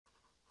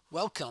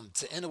Welcome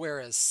to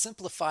Innowera's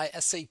Simplify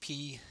SAP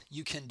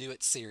You Can Do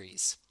It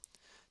series.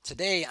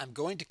 Today I'm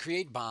going to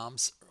create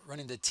BOMs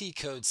running the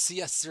Tcode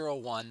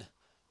CS01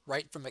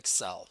 right from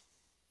Excel.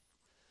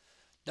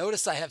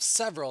 Notice I have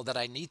several that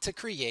I need to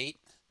create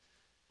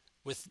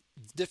with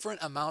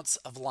different amounts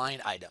of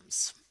line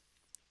items.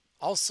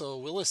 Also,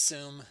 we'll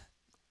assume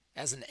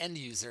as an end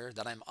user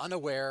that I'm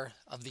unaware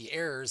of the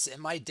errors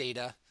in my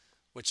data,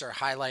 which are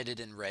highlighted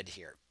in red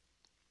here.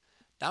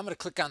 Now I'm going to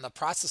click on the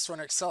Process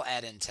Runner Excel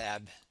Add-in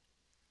tab,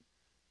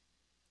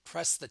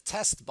 press the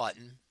Test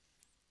button,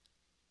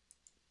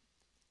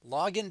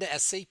 log into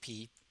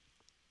SAP,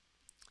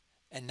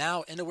 and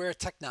now Innowera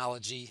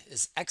Technology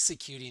is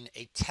executing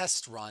a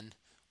test run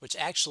which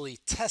actually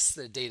tests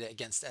the data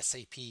against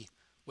SAP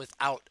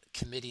without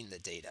committing the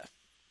data.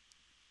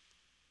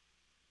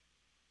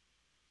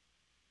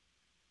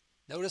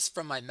 Notice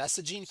from my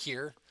messaging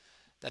here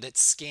that it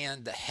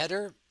scanned the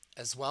header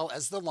as well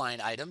as the line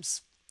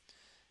items.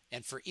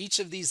 And for each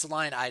of these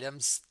line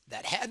items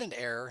that had an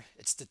error,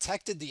 it's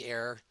detected the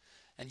error,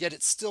 and yet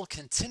it still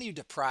continued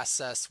to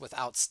process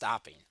without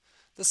stopping.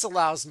 This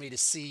allows me to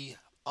see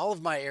all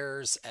of my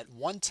errors at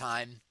one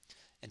time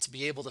and to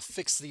be able to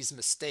fix these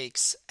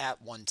mistakes at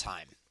one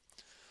time.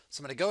 So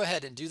I'm going to go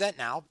ahead and do that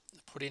now,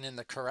 putting in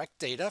the correct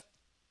data.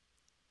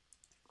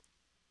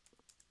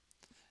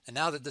 And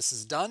now that this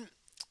is done,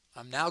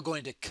 I'm now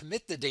going to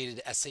commit the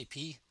data to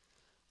SAP,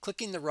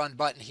 clicking the Run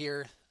button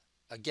here,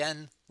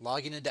 again,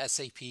 logging into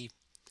SAP,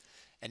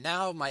 and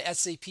now my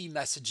SAP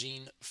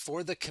messaging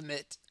for the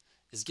commit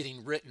is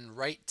getting written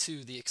right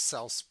to the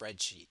Excel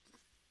spreadsheet.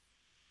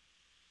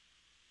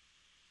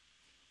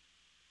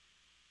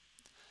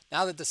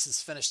 Now that this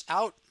is finished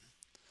out,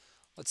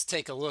 let's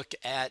take a look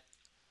at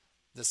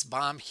this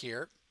BOM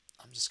here.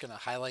 I'm just going to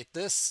highlight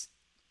this,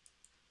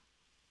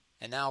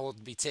 and now we'll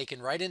be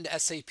taken right into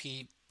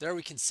SAP. There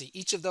we can see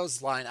each of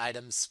those line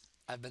items.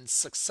 I've been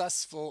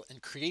successful in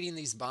creating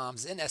these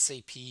BOMs in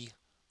SAP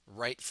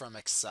right from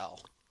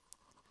Excel.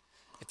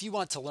 If you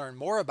want to learn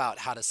more about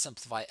how to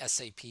simplify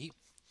SAP,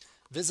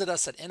 visit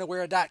us at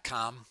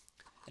Innowera.com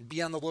and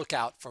be on the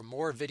lookout for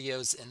more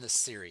videos in this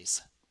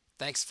series.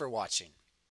 Thanks for watching.